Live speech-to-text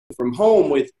from home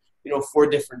with, 4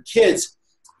 different kids,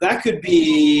 that could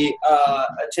be a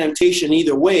temptation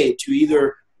either way, to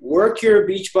either work your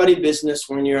Beachbody business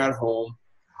when you're at home,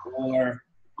 or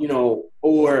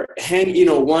or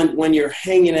when you're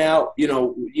hanging out,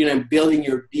 building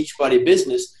your Beachbody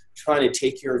business, trying to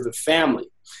take care of the family.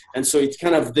 And so it's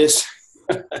kind of this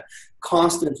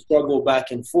constant struggle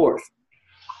back and forth.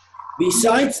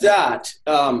 Besides that,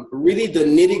 really the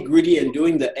nitty gritty and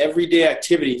doing the everyday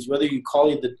activities, whether you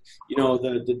call it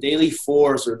the daily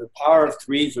 4s or the power of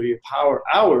 3s or your power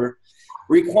hour,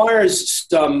 requires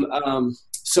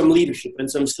some leadership and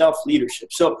some self-leadership.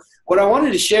 So what I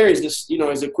wanted to share is this,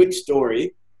 is a quick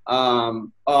story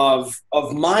of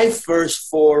my first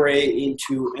foray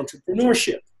into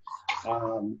entrepreneurship.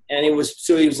 And it was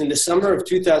in the summer of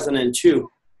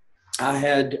 2002. I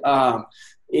had,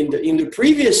 in the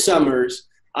previous summers,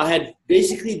 I had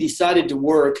basically decided to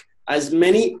work as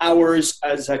many hours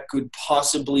as I could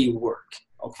possibly work,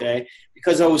 okay?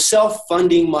 Because I was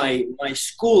self-funding my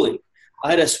schooling.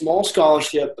 I had a small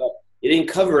scholarship, but it didn't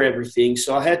cover everything,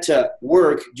 so I had to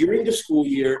work during the school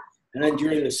year and then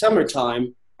during the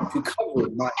summertime to cover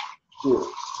my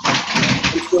school.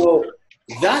 And so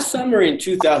that summer in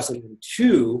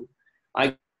 2002,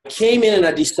 I came in and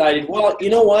I decided, well, you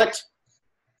know what?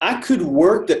 I could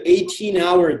work the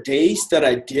 18-hour days that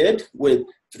I did with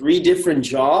 3 different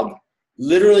jobs.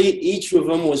 Literally, each of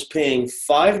them was paying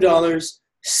 $5,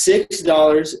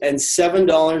 $6, and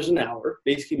 $7 an hour,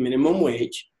 basically minimum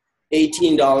wage,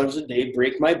 $18 a day,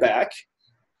 break my back.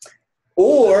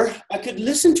 Or I could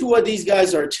listen to what these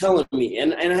guys are telling me.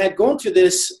 And I had gone to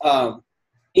this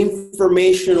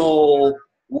informational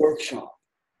workshop.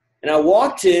 And I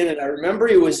walked in, and I remember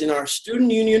it was in our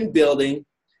student union building.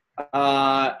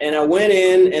 And I went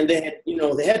in, and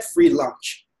they had free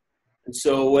lunch. And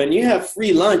so when you have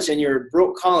free lunch and you're a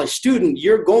broke college student,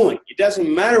 you're going. It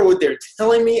doesn't matter what they're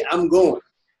telling me, I'm going.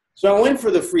 So I went for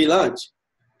the free lunch.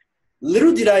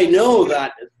 Little did I know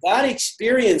that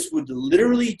experience would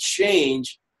literally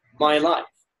change my life.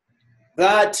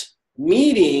 That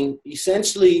meeting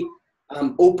essentially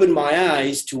opened my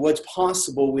eyes to what's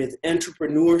possible with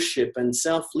entrepreneurship and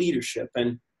self-leadership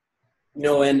and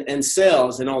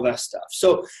sales and all that stuff.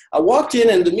 So I walked in,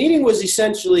 and the meeting was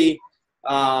essentially,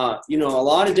 a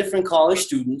lot of different college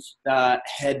students that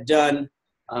had done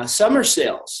summer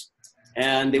sales.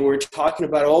 And they were talking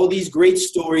about all these great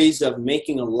stories of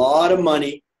making a lot of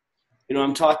money.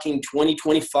 I'm talking $20,000,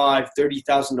 $25,000,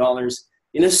 $30,000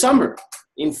 in a summer,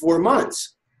 in 4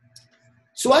 months.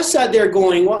 So I sat there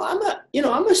going, well,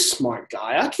 I'm a smart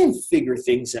guy. I can figure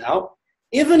things out.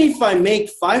 Even if I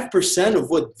make 5% of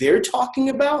what they're talking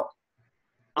about,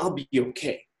 I'll be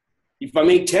okay. If I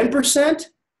make 10%,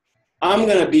 I'm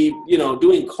going to be,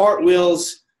 doing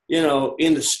cartwheels,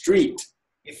 in the street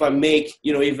if I make,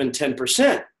 even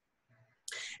 10%.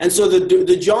 And so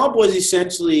the job was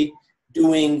essentially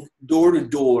doing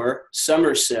door-to-door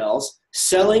summer sales,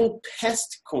 selling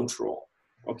pest control,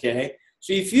 okay?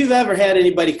 So if you've ever had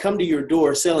anybody come to your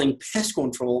door selling pest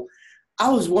control, I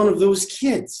was one of those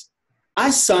kids.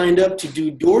 I signed up to do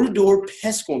door-to-door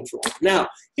pest control. Now,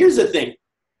 here's the thing.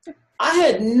 I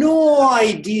had no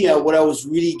idea what I was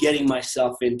really getting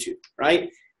myself into, right?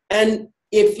 And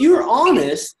if you're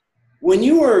honest, when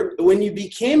you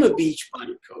became a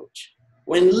Beachbody coach,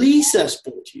 when Lisa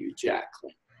spoke to you,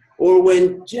 Jacqueline, or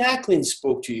when Jacqueline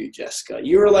spoke to you, Jessica,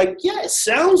 you were like, yeah, it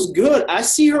sounds good. I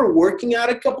see her working out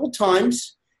a couple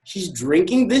times. She's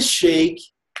drinking this shake.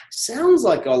 Sounds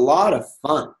like a lot of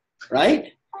fun,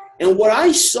 right? And what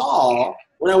I saw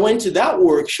when I went to that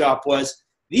workshop was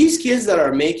these kids that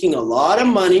are making a lot of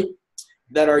money,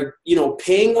 that are,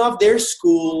 paying off their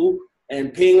school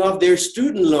and paying off their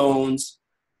student loans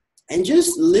and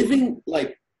just living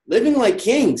like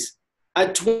kings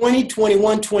at 20,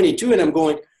 21, 22. And I'm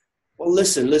going, well,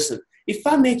 listen, if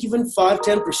I make even 5,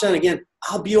 10% again,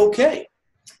 I'll be okay.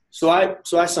 So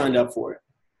I signed up for it.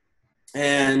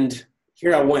 And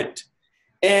here I went.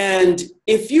 And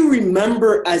if you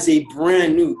remember as a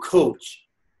brand new coach,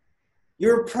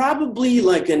 you're probably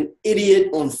like an idiot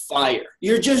on fire.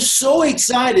 You're just so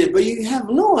excited, but you have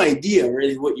no idea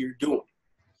really what you're doing.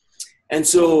 And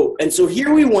so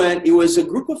here we went. It was a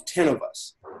group of 10 of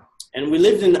us. And we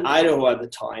lived in Idaho at the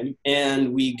time.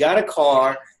 And we got a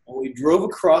car and we drove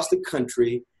across the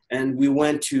country and we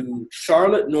went to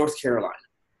Charlotte, North Carolina.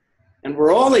 And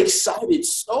we're all excited,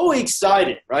 so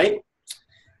excited, right?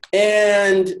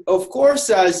 And of course,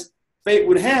 as fate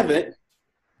would have it,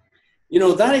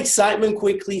 that excitement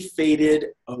quickly faded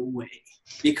away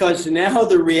because now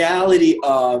the reality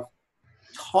of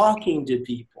talking to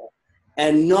people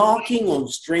and knocking on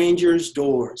strangers'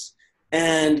 doors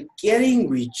and getting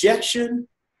rejection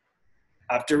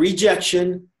after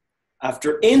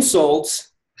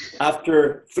insults,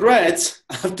 after threats,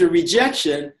 after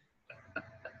rejection,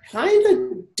 kind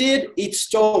of did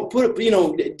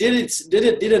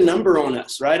a number on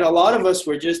us, right? A lot of us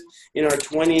were just in our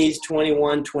 20s,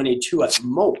 21, 22 at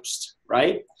most,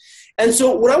 right? And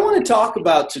so what I want to talk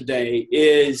about today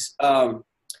is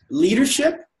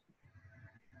leadership,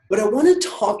 but I want to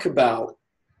talk about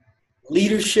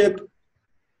leadership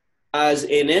as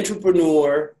an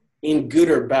entrepreneur in good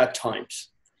or bad times.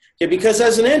 Okay, because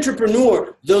as an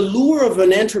entrepreneur, the lure of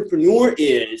an entrepreneur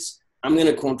is I'm going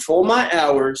to control my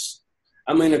hours,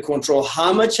 I'm going to control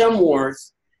how much I'm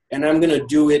worth, and I'm going to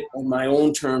do it on my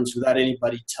own terms without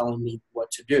anybody telling me what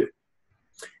to do.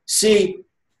 See,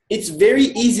 it's very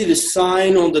easy to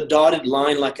sign on the dotted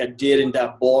line like I did in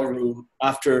that ballroom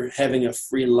after having a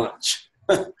free lunch.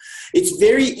 It's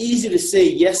very easy to say,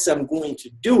 yes, I'm going to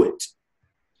do it.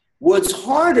 What's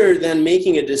harder than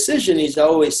making a decision is, I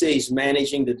always say, is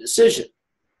managing the decision.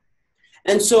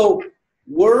 And so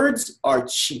words are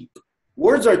cheap.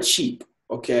 Words are cheap,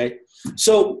 okay?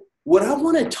 So what I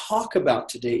want to talk about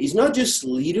today is not just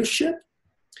leadership.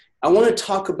 I want to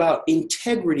talk about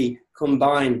integrity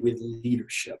combined with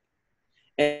leadership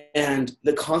and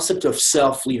the concept of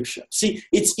self-leadership. See,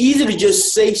 it's easy to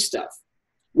just say stuff.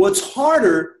 What's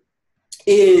harder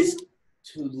is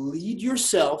to lead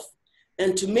yourself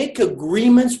and to make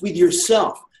agreements with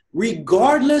yourself,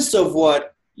 regardless of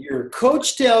what your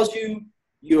coach tells you,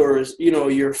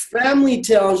 your family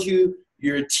tells you,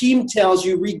 your team tells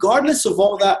you, regardless of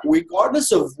all that,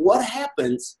 regardless of what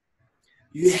happens,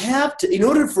 you have to, in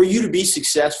order for you to be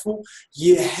successful,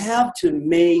 you have to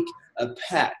make a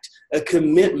pact, a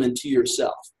commitment to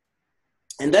yourself.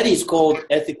 And that is called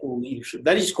ethical leadership.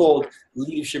 That is called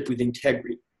leadership with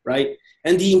integrity, right?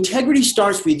 And the integrity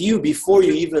starts with you before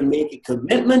you even make a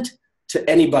commitment to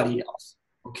anybody else,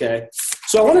 okay?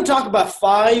 So I want to talk about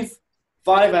five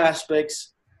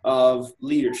aspects of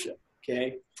leadership,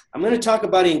 okay? I'm going to talk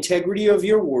about integrity of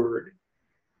your word.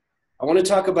 I want to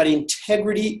talk about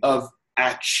integrity of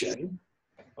action,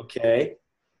 okay?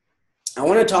 I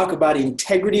want to talk about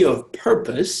integrity of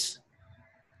purpose.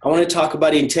 I want to talk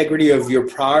about integrity of your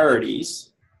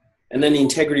priorities, and then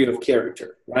integrity of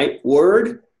character, right?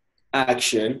 Word,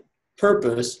 action,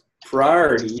 purpose,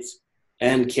 priorities,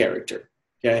 and character,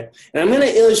 okay? And I'm going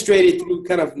to illustrate it through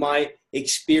kind of my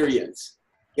experience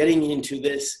getting into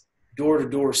this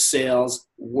door-to-door sales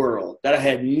world that I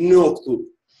had no clue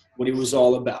what it was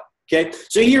all about, okay?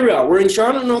 So here we are. We're in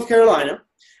Charlotte, North Carolina,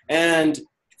 and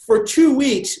for 2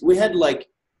 weeks, we had like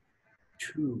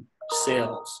 2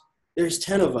 sales. There's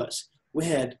 10 of us. We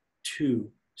had 2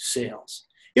 sales.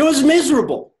 It was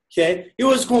miserable, okay? It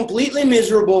was completely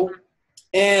miserable.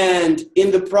 And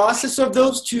in the process of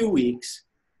those 2 weeks,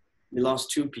 we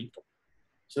lost 2 people.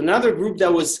 So now the group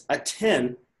that was at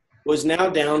 10 was now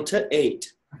down to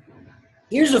 8.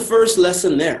 Here's the first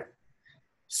lesson there.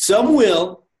 Some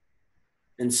will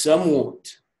and some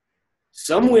won't.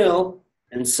 Some will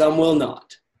and some will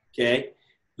not, okay?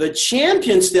 The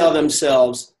champions tell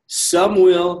themselves, some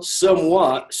will, some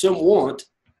won't.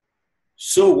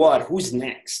 So what? Who's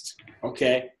next?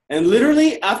 Okay. And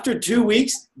literally after 2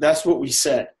 weeks, that's what we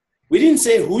said. We didn't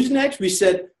say who's next. We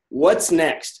said, what's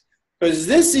next? Because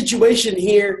this situation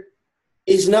here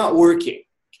is not working.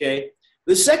 Okay.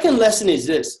 The second lesson is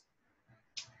this.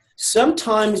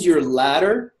 Sometimes your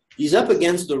ladder is up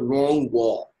against the wrong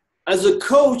wall. As a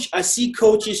coach, I see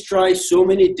coaches try so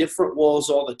many different walls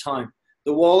all the time.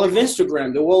 The wall of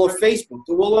Instagram, the wall of Facebook,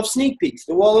 the wall of sneak peeks,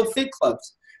 the wall of fit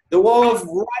clubs, the wall of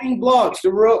writing blogs, the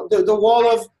wall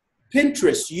of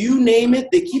Pinterest, you name it,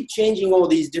 they keep changing all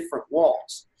these different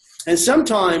walls. And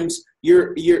sometimes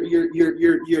your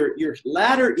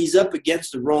ladder is up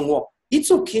against the wrong wall.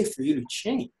 It's okay for you to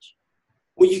change.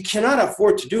 What you cannot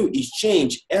afford to do is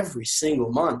change every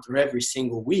single month or every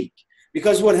single week.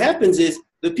 Because what happens is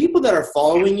the people that are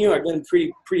following you are going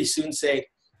to pretty soon say,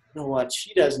 you know what,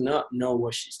 she does not know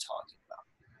what she's talking about.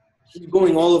 She's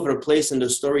going all over the place and the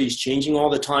story is changing all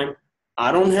the time.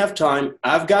 I don't have time.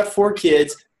 I've got 4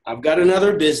 kids. I've got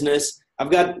another business. I've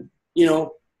got,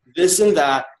 this and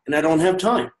that, and I don't have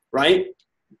time, right?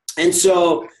 And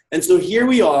so here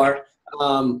we are.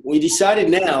 We decided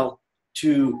now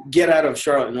to get out of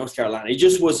Charlotte, North Carolina. It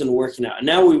just wasn't working out. And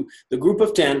now the group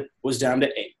of 10 was down to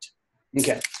 8.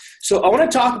 Okay. So I want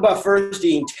to talk about first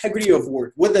the integrity of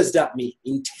word. What does that mean?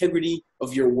 Integrity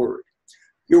of your word.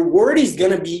 Your word is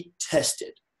going to be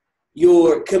tested.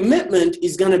 Your commitment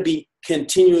is going to be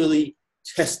continually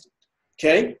tested.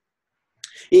 Okay?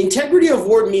 Integrity of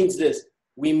word means this.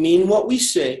 We mean what we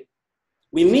say.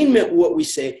 We mean what we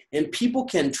say, and people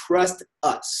can trust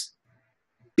us.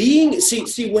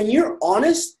 See, when you're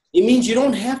honest, it means you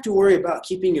don't have to worry about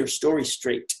keeping your story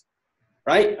straight,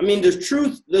 right? I mean, the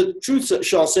truth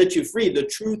shall set you free. The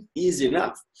truth is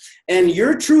enough. And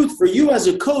your truth for you as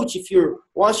a coach, if you're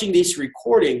watching this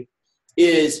recording,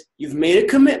 is you've made a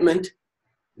commitment,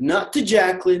 not to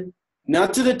Jacqueline,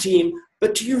 not to the team,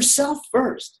 but to yourself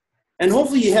first. And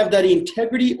hopefully you have that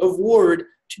integrity of word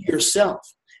to yourself.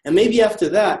 And maybe after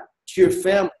that, to your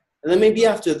family. And then maybe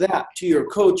after that, to your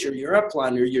coach or your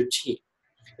upline or your team.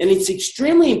 And it's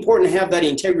extremely important to have that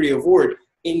integrity of word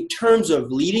in terms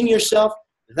of leading yourself.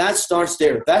 That starts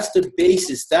there. That's the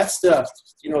basis. That's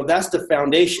the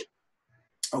foundation.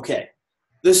 Okay.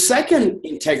 The second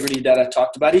integrity that I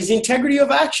talked about is integrity of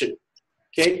action.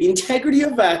 Okay. Integrity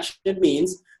of action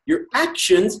means your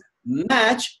actions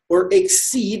match or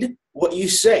exceed what you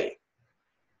say.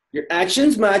 Your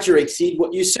actions match or exceed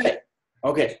what you say.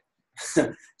 Okay.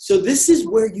 So this is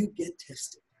where you get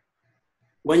tested.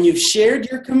 When you've shared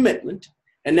your commitment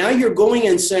and now you're going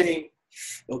and saying,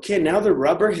 okay, now the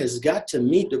rubber has got to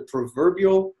meet the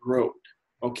proverbial road.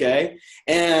 Okay.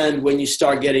 And when you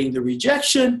start getting the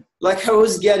rejection, like I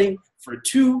was getting for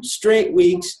 2 straight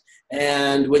weeks,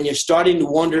 and when you're starting to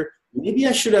wonder, maybe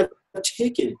I should have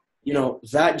taken,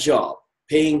 that job,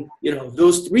 paying,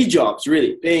 those 3 jobs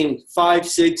really, paying $5,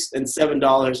 $6, and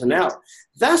 $7 an hour.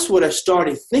 That's what I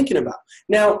started thinking about.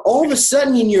 Now, all of a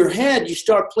sudden in your head, you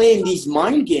start playing these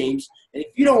mind games, and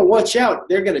if you don't watch out,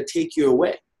 they're going to take you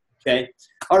away. Okay.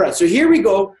 All right. So here we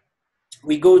go.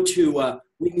 We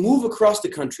move across the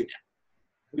country now.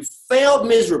 We failed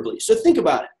miserably. So think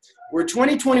about it. We're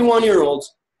 20,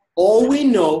 21-year-olds. All we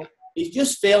know is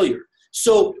just failure.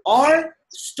 So our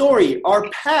story, our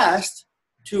past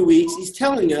 2 weeks is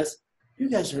telling us, you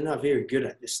guys are not very good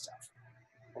at this stuff.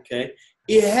 Okay.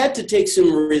 It had to take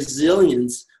some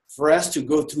resilience for us to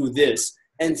go through this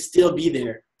and still be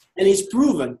there. And it's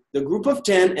proven. The group of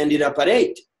 10 ended up at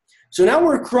 8. So now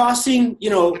we're crossing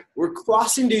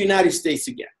the United States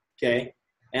again, okay?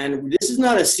 And this is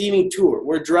not a scenic tour.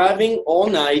 We're driving all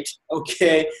night,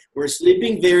 okay? We're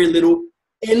sleeping very little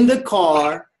in the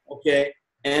car, okay?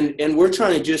 And we're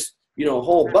trying to just,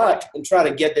 hold butt and try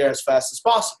to get there as fast as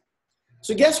possible.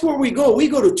 So guess where we go? We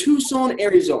go to Tucson,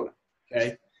 Arizona,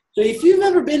 okay? So if you've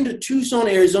ever been to Tucson,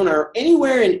 Arizona, or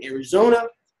anywhere in Arizona,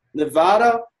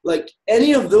 Nevada, like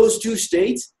any of those 2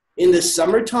 states in the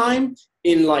summertime,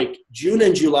 in like June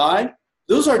and July,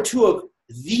 those are 2 of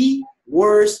the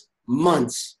worst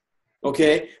months,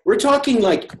 okay? We're talking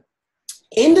like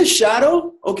in the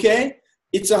shadow, okay,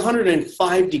 it's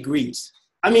 105 degrees.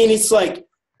 I mean, it's like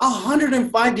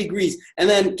 105 degrees. And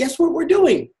then guess what we're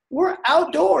doing? We're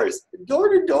outdoors,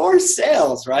 door-to-door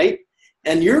sales, right?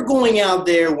 And you're going out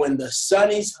there when the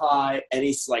sun is high and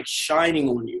it's like shining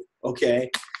on you,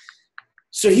 okay?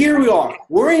 So here we are.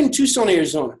 We're in Tucson,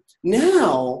 Arizona.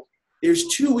 Now, there's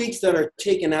 2 weeks that are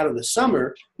taken out of the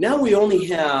summer. Now we only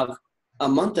have a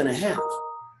month and a half.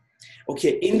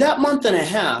 Okay, in that month and a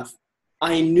half,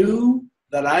 I knew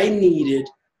that I needed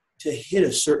to hit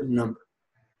a certain number.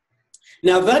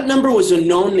 Now, that number was a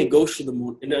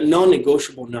non-negotiable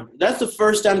number. That's the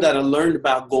first time that I learned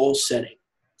about goal setting.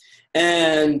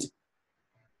 And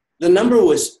the number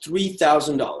was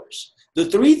 $3,000. The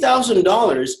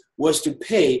 $3,000 was to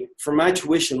pay for my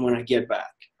tuition when I get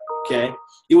back, okay?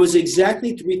 It was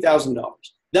exactly $3,000.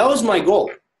 That was my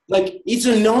goal. Like, it's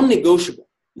a non-negotiable.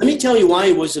 Let me tell you why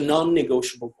it was a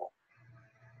non-negotiable goal.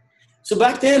 So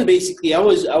back then, basically, I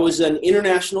was an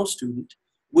international student,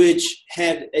 which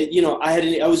had,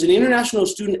 I was an international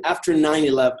student after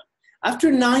 9/11.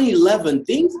 After 9/11,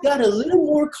 things got a little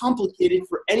more complicated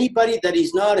for anybody that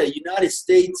is not a United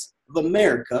States of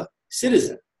America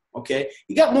citizen, okay?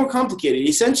 It got more complicated.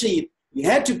 Essentially, you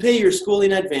had to pay your school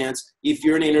in advance if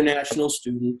you're an international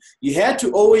student. You had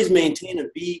to always maintain a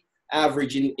B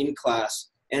average in class.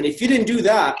 And if you didn't do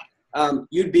that,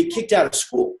 you'd be kicked out of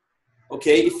school,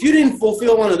 okay? If you didn't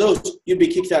fulfill one of those, you'd be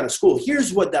kicked out of school.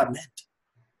 Here's what that meant.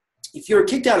 If you were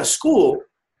kicked out of school,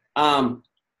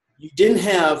 you didn't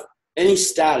have any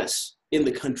status in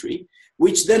the country,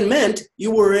 which then meant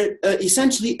you were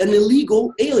essentially an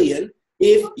illegal alien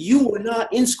if you were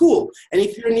not in school. And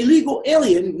if you're an illegal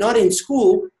alien, not in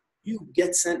school, you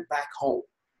get sent back home,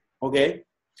 okay?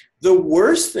 The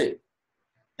worst thing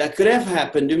that could have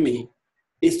happened to me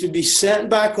is to be sent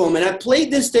back home. And I played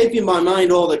this tape in my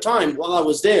mind all the time while I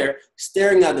was there,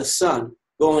 staring at the sun,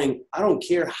 going, I don't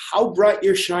care how bright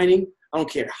you're shining. I don't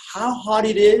care how hot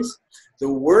it is.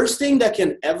 The worst thing that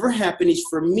can ever happen is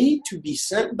for me to be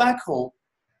sent back home,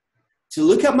 to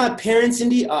look at my parents in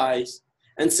the eyes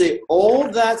and say, all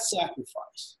that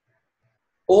sacrifice,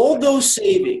 all those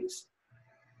savings,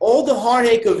 all the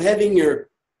heartache of having your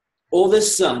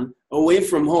oldest son away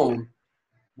from home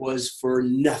was for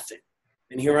nothing.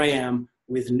 And here I am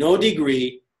with no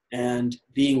degree and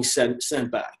being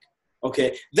sent back. Okay,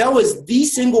 that was the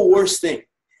single worst thing.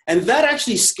 And that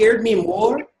actually scared me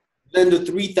more than the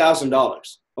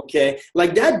 $3,000. Okay,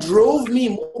 like that drove me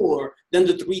more than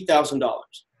the $3,000.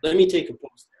 Let me take a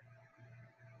pause there.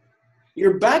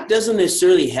 Your back doesn't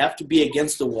necessarily have to be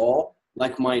against the wall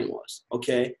like mine was.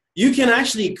 Okay, you can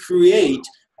actually create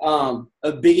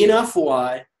a big enough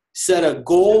why, set a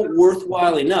goal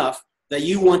worthwhile enough that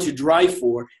you want to drive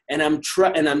for. And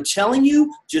I'm telling you,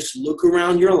 just look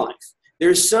around your life.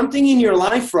 There's something in your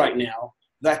life right now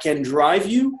that can drive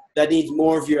you, that needs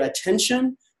more of your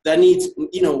attention, that needs,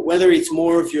 whether it's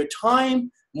more of your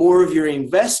time, more of your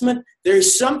investment. There's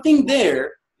something there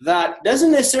that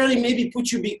doesn't necessarily maybe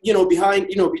put you, behind,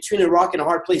 between a rock and a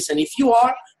hard place. And if you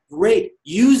are, great.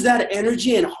 Use that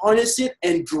energy and harness it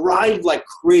and drive like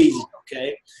crazy,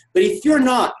 okay? But if you're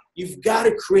not, you've got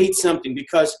to create something,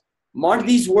 because mark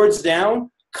these words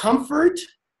down. Comfort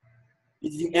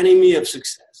is the enemy of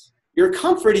success. Your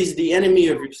comfort is the enemy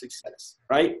of your success,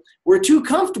 right? We're too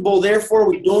comfortable, therefore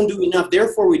we don't do enough.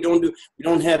 Therefore we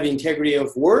don't have integrity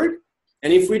of word.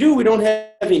 And if we do, we don't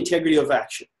have integrity of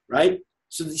action, right?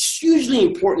 So it's hugely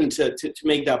important to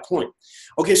make that point.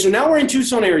 Okay, so now we're in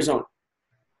Tucson, Arizona.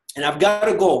 And I've got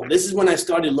a goal. This is when I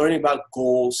started learning about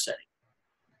goal setting.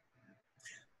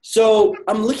 So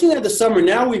I'm looking at the summer.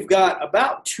 Now we've got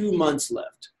about 2 months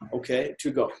left, okay,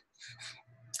 to go.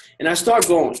 And I start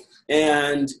going.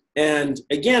 And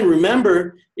again,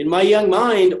 remember, in my young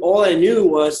mind, all I knew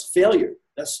was failure.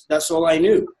 That's all I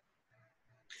knew.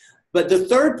 But the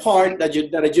third part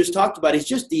that I just talked about is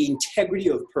just the integrity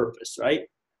of purpose, right?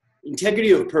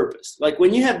 Integrity of purpose. Like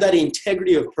when you have that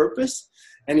integrity of purpose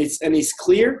and it's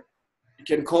clear, you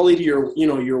can call it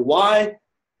your why.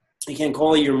 You can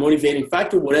call it your motivating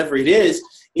factor, whatever it is.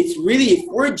 It's really, if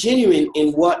we're genuine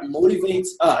in what motivates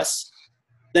us,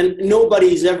 then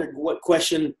nobody is ever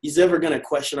going to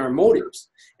question our motives.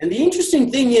 And the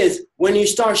interesting thing is, when you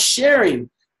start sharing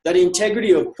that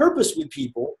integrity of purpose with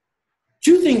people,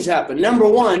 two things happen. Number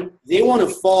one, they want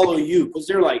to follow you because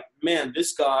they're like, man,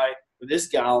 this guy or this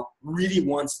gal really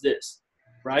wants this,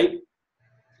 right?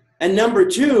 And number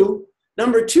two,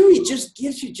 it just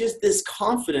gives you just this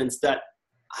confidence that,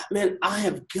 man, I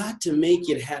have got to make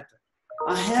it happen.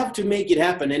 I have to make it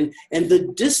happen. And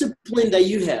the discipline that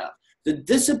you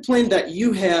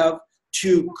have,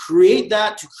 to create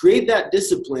that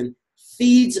discipline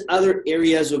feeds other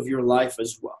areas of your life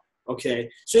as well. Okay.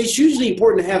 So it's hugely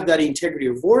important to have that integrity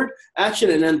of word, action,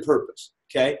 and then purpose.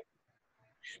 Okay.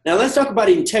 Now let's talk about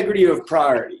integrity of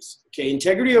priorities. Okay.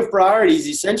 Integrity of priorities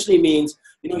essentially means,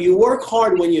 you work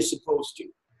hard when you're supposed to.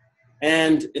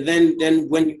 And then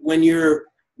when you're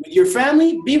with your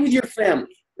family, be with your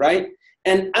family, right?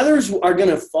 And others are going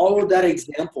to follow that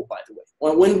example, by the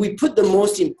way. When we put the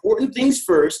most important things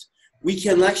first, we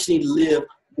can actually live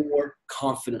more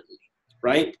confidently,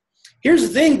 right? Here's the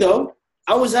thing, though.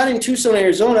 I was out in Tucson,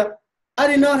 Arizona. I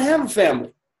did not have a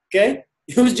family, okay?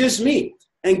 It was just me.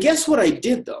 And guess what I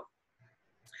did, though?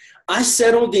 I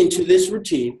settled into this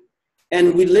routine,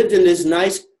 and we lived in this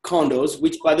nice condos,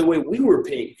 which, by the way, we were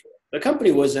paying for. The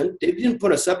company wasn't. They didn't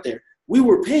put us up there. We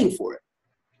were paying for it.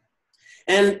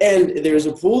 And there's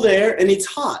a pool there, and it's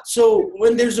hot. So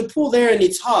when there's a pool there and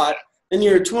it's hot, and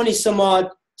you're 20-some-odd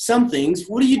somethings,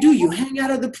 what do? You hang out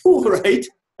of the pool, right?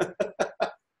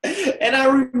 And I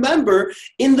remember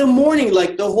in the morning,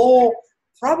 like the whole,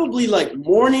 probably like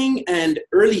morning and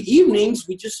early evenings,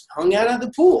 we just hung out of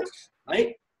the pool,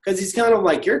 right? Because it's kind of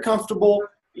like you're comfortable,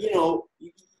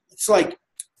 it's like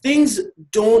things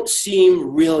don't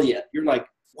seem real yet. You're like,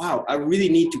 wow, I really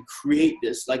need to create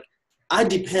this. Like, I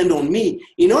depend on me.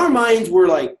 In our minds, we're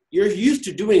like, you're used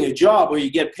to doing a job where you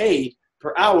get paid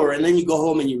per hour and then you go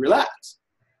home and you relax.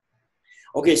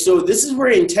 Okay, so this is where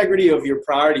integrity of your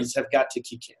priorities have got to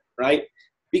kick in, right?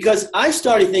 Because I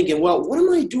started thinking, well, what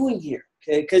am I doing here?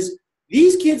 Okay, because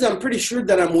these kids I'm pretty sure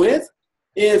that I'm with,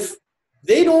 if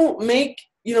they don't make,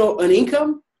 an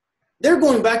income, they're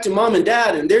going back to mom and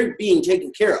dad and they're being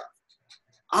taken care of.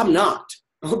 I'm not,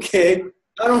 okay?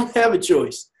 I don't have a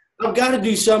choice. I've got to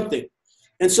do something.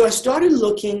 And so I started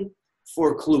looking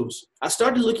for clues. I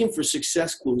started looking for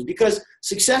success clues because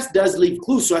success does leave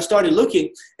clues. So I started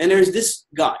looking, and there's this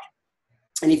guy.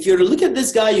 And if you were to look at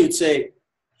this guy, you'd say,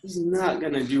 he's not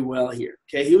going to do well here.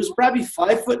 Okay, he was probably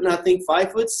 5'0",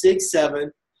 5'6",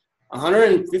 7",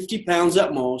 150 pounds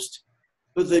at most.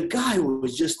 But the guy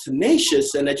was just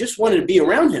tenacious, and I just wanted to be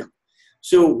around him.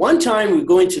 So one time we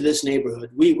go into this neighborhood.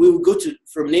 We would go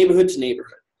from neighborhood to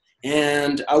neighborhood.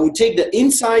 And I would take the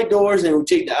inside doors and I would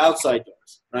take the outside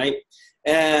doors, right?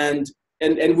 And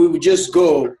we would just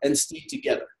go and stay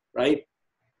together, right?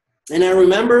 And I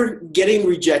remember getting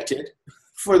rejected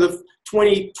for the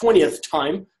 20th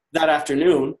time that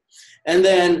afternoon. And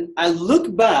then I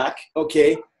look back,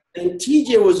 okay, and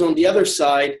TJ was on the other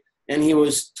side, and he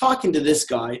was talking to this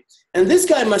guy. And this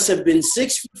guy must have been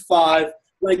 6'5",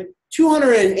 like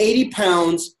 280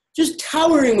 pounds, just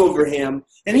towering over him.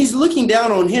 And he's looking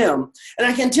down on him. And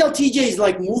I can tell TJ is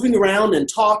like moving around and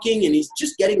talking, and he's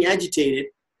just getting agitated.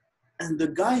 And the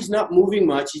guy's not moving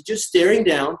much. He's just staring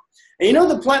down. And you know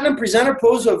the platinum presenter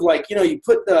pose of, like, you know, you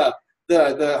put the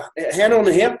hand on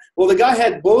the hip? Well, the guy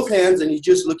had both hands, and he's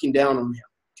just looking down on him,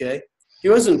 okay? He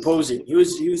wasn't posing. He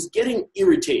was getting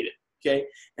irritated, okay?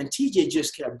 And TJ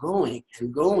just kept going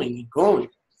and going and going.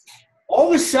 All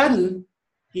of a sudden,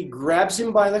 he grabs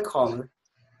him by the collar,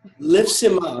 lifts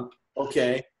him up,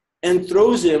 okay, and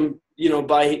throws him, you know,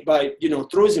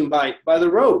 throws him by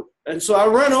the road. And so I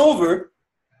run over,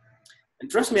 and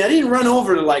trust me, I didn't run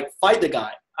over to, like, fight the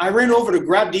guy. I ran over to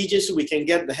grab DJ so we can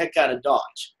get the heck out of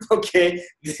Dodge, okay?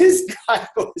 This guy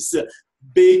was a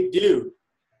big dude.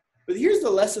 But here's the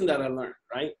lesson that I learned,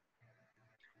 right?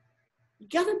 You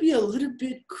got to be a little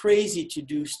bit crazy to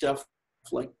do stuff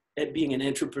like at being an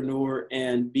entrepreneur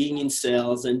and being in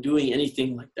sales and doing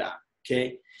anything like that,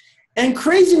 okay? And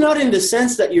crazy not in the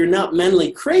sense that you're not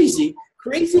mentally crazy,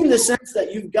 crazy in the sense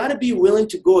that you've got to be willing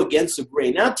to go against the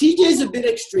grain. Now, TJ is a bit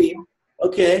extreme,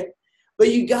 okay? But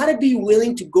you got to be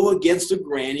willing to go against the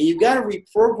grain, and you got to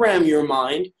reprogram your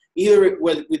mind, either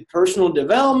with personal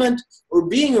development or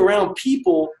being around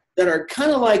people that are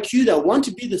kind of like you, that want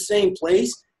to be the same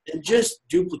place and just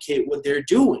duplicate what they're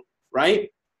doing, right?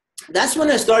 That's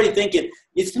when I started thinking,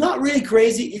 it's not really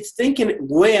crazy. It's thinking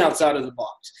way outside of the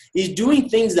box. It's doing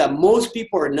things that most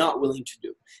people are not willing to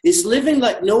do. It's living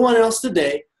like no one else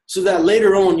today so that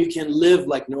later on you can live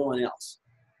like no one else.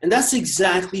 And that's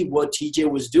exactly what TJ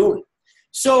was doing.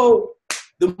 So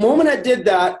the moment I did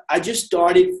that, I just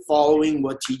started following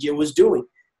what TJ was doing.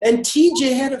 And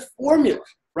TJ had a formula,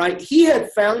 right? He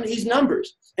had found his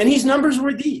numbers, and his numbers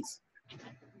were these.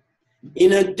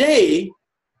 In a day,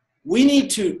 we need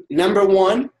to, number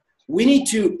one, we need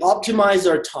to optimize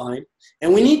our time,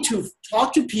 and we need to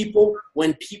talk to people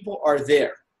when people are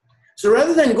there. So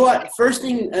rather than go out first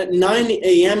thing at 9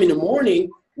 a.m. in the morning,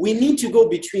 we need to go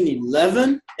between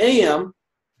 11 a.m.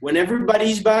 when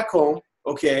everybody's back home,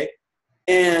 okay,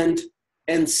 and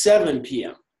 7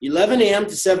 p.m., 11 a.m.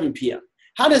 to 7 p.m.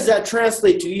 How does that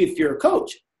translate to you if you're a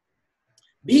coach?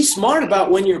 Be smart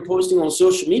about when you're posting on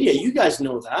social media. You guys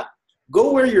know that.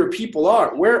 Go where your people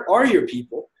are. Where are your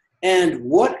people? And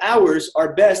what hours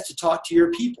are best to talk to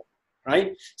your people,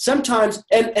 right? Sometimes,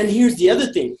 and here's the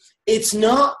other thing. It's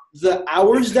not the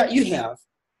hours that you have.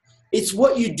 It's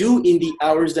what you do in the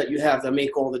hours that you have that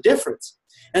make all the difference.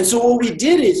 And so what we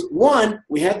did is, one,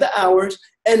 we had the hours,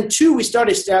 and two, we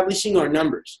started establishing our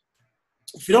numbers.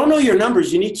 If you don't know your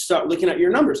numbers, you need to start looking at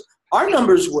your numbers. Our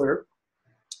numbers were,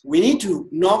 we need to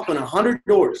knock on 100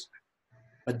 doors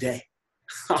a day.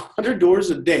 100 doors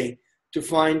a day to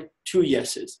find 2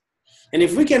 yeses. And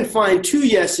if we can find 2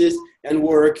 yeses and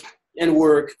work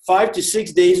 5 to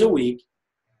 6 days a week,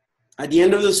 at the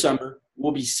end of the summer,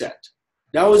 we'll be set.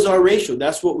 That was our ratio.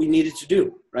 That's what we needed to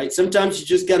do, right? Sometimes you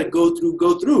just got to go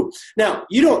through. Now,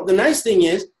 the nice thing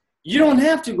is, you don't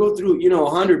have to go through,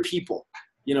 100 people,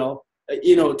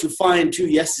 to find 2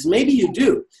 yeses. Maybe you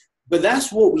do, but that's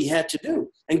what we had to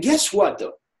do. And guess what,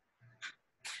 though?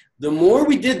 The more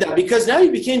we did that, because now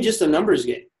it became just a numbers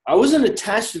game. I wasn't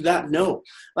attached to that no.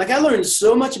 Like, I learned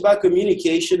so much about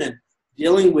communication and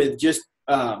dealing with just,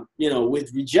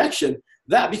 with rejection,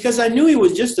 that because I knew it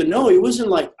was just a no. It wasn't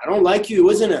like, I don't like you. It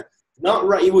wasn't a not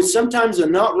right. It was sometimes a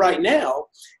not right now.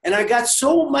 And I got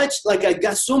so much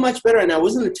better, and I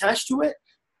wasn't attached to it,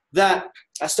 that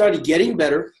I started getting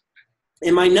better,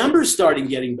 and my numbers started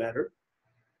getting better.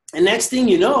 And next thing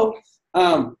you know,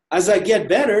 as I get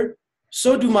better,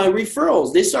 so do my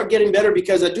referrals. They start getting better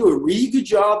because I do a really good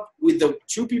job with the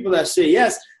 2 people that say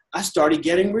yes. I started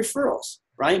getting referrals,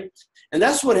 right? And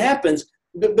that's what happens.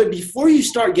 But before you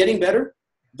start getting better,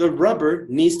 the rubber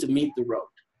needs to meet the road,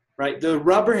 right? The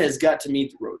rubber has got to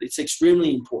meet the road. It's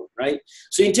extremely important, right?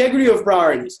 So integrity of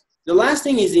priorities. The last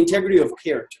thing is integrity of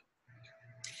character.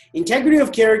 Integrity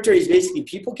of character is basically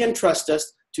people can trust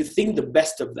us to think the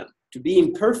best of them, to be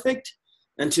imperfect,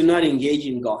 and to not engage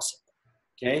in gossip,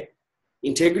 okay?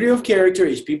 Integrity of character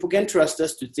is people can trust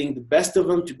us to think the best of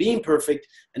them, to be imperfect,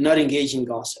 and not engage in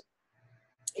gossip.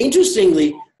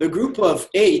 Interestingly, the group of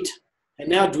 8 had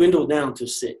now dwindled down to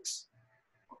 6,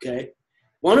 okay?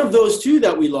 One of those two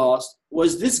that we lost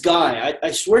was this guy.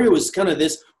 I swear he was kind of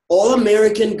this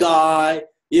all-American guy,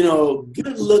 you know,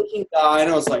 good-looking guy.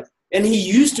 And I was like, and he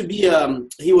used to be,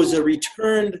 he was a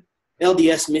returned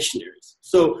LDS missionaries.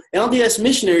 So LDS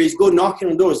missionaries go knocking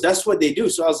on doors. That's what they do.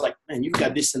 So I was like, man, you've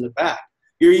got this in the back.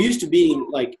 You're used to being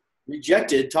like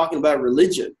rejected, talking about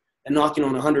religion and knocking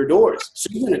on 100 doors. So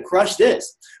you're going to crush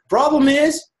this. Problem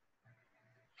is,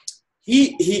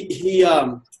 he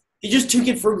just took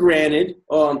it for granted.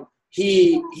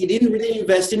 He didn't really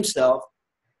invest himself.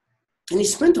 And he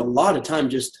spent a lot of time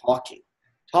just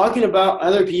talking about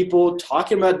other people,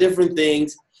 talking about different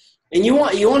things. And you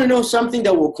want to know something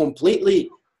that will completely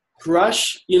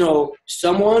crush, you know,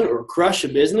 someone or crush a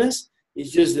business?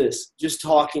 It's just this, just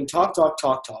talk with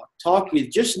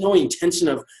just no intention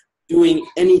of doing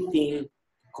anything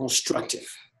constructive.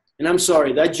 And I'm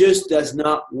sorry, that just does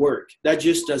not work. That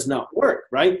just does not work,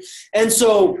 right? And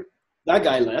so that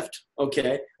guy left,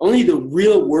 okay? Only the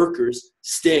real workers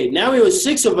stayed. Now it was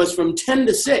 6 of us from 10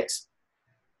 to 6.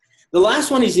 The last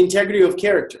one is integrity of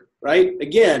character, right?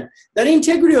 Again, that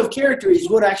integrity of character is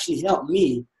what actually helped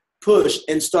me push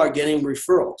and start getting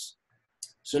referrals.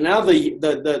 So now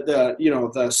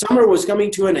the summer was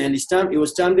coming to an end. It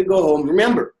was time to go home.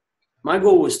 Remember, my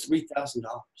goal was $3,000.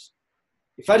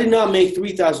 If I did not make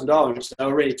 $3,000, I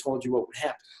already told you what would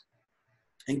happen.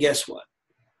 And guess what?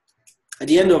 At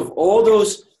the end of all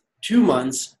those 2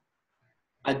 months,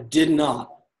 I did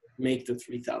not make the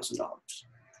 $3,000.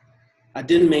 I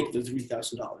didn't make the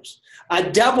 $3,000. I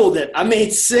doubled it. I made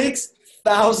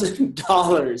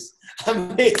 $6,000. I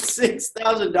made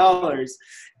 $6,000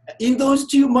 in those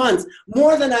 2 months,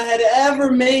 more than I had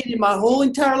ever made in my whole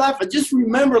entire life. I just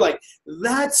remember, like,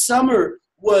 that summer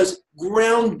was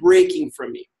groundbreaking for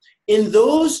me. In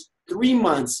those 3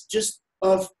 months,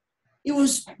 it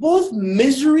was both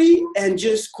misery and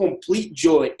just complete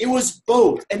joy. It was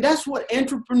both. And that's what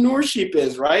entrepreneurship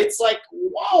is, right? It's like,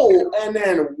 whoa, and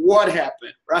then what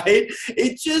happened, right?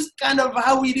 It's just kind of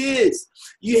how it is.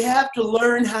 You have to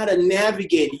learn how to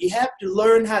navigate. You have to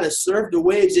learn how to surf the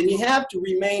waves, and you have to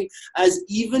remain as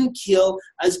even keel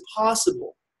as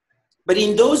possible. But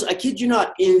in those, I kid you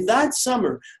not, in that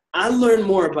summer, I learned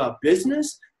more about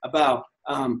business, about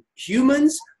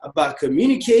humans, about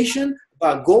communication,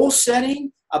 about goal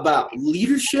setting, about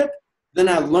leadership than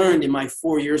I learned in my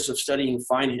 4 years of studying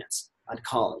finance at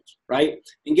college, right?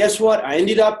 And guess what? I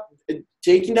ended up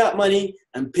taking that money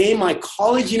and paying my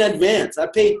college in advance. I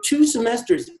paid 2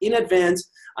 semesters in advance.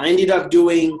 I ended up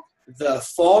doing the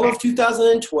fall of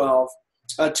 2002,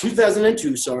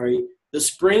 the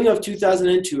spring of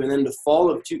 2002, and then the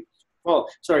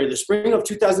the spring of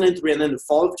 2003, and then the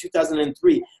fall of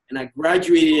 2003, and I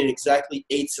graduated in exactly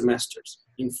 8 semesters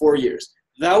in 4 years.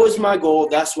 That was my goal.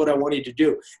 That's what I wanted to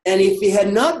do. And if it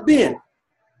had not been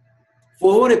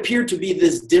for what appeared to be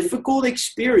this difficult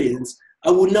experience, I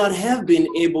would not have been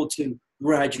able to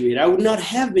graduate. I would not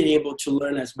have been able to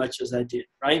learn as much as I did,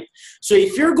 right? So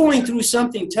if you're going through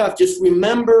something tough, just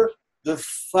remember the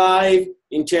 5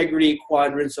 integrity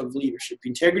quadrants of leadership.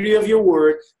 Integrity of your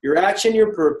word, your action,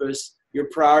 your purpose, your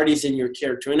priorities, and your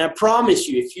character. And I promise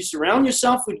you, if you surround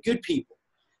yourself with good people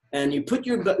and you put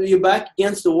your back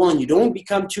against the wall and you don't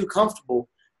become too comfortable,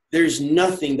 there's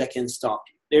nothing that can stop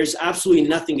you. There's absolutely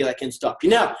nothing that can stop you.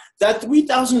 Now, that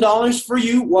 $3,000 for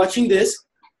you watching this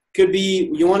could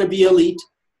be, you want to be elite,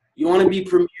 you want to be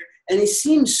premier, and it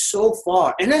seems so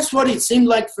far. And that's what it seemed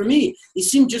like for me. It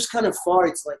seemed just kind of far.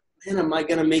 It's like, man, am I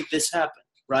going to make this happen,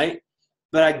 right?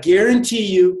 But I guarantee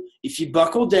you, if you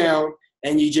buckle down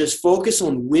and you just focus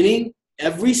on winning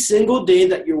every single day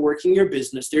that you're working your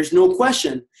business, there's no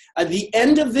question. At the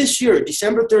end of this year,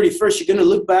 December 31st, you're going to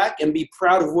look back and be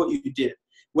proud of what you did.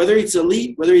 Whether it's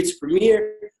elite, whether it's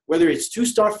premier, whether it's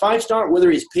 2-star, 5-star,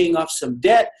 whether it's paying off some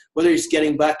debt, whether it's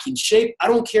getting back in shape, I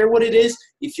don't care what it is.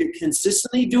 If you're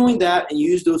consistently doing that and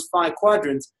you use those 5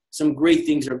 quadrants, some great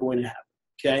things are going to happen.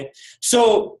 Okay,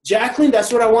 so Jacqueline,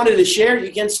 that's what I wanted to share.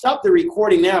 You can stop the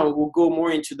recording now. We'll go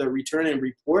more into the return and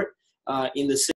report in the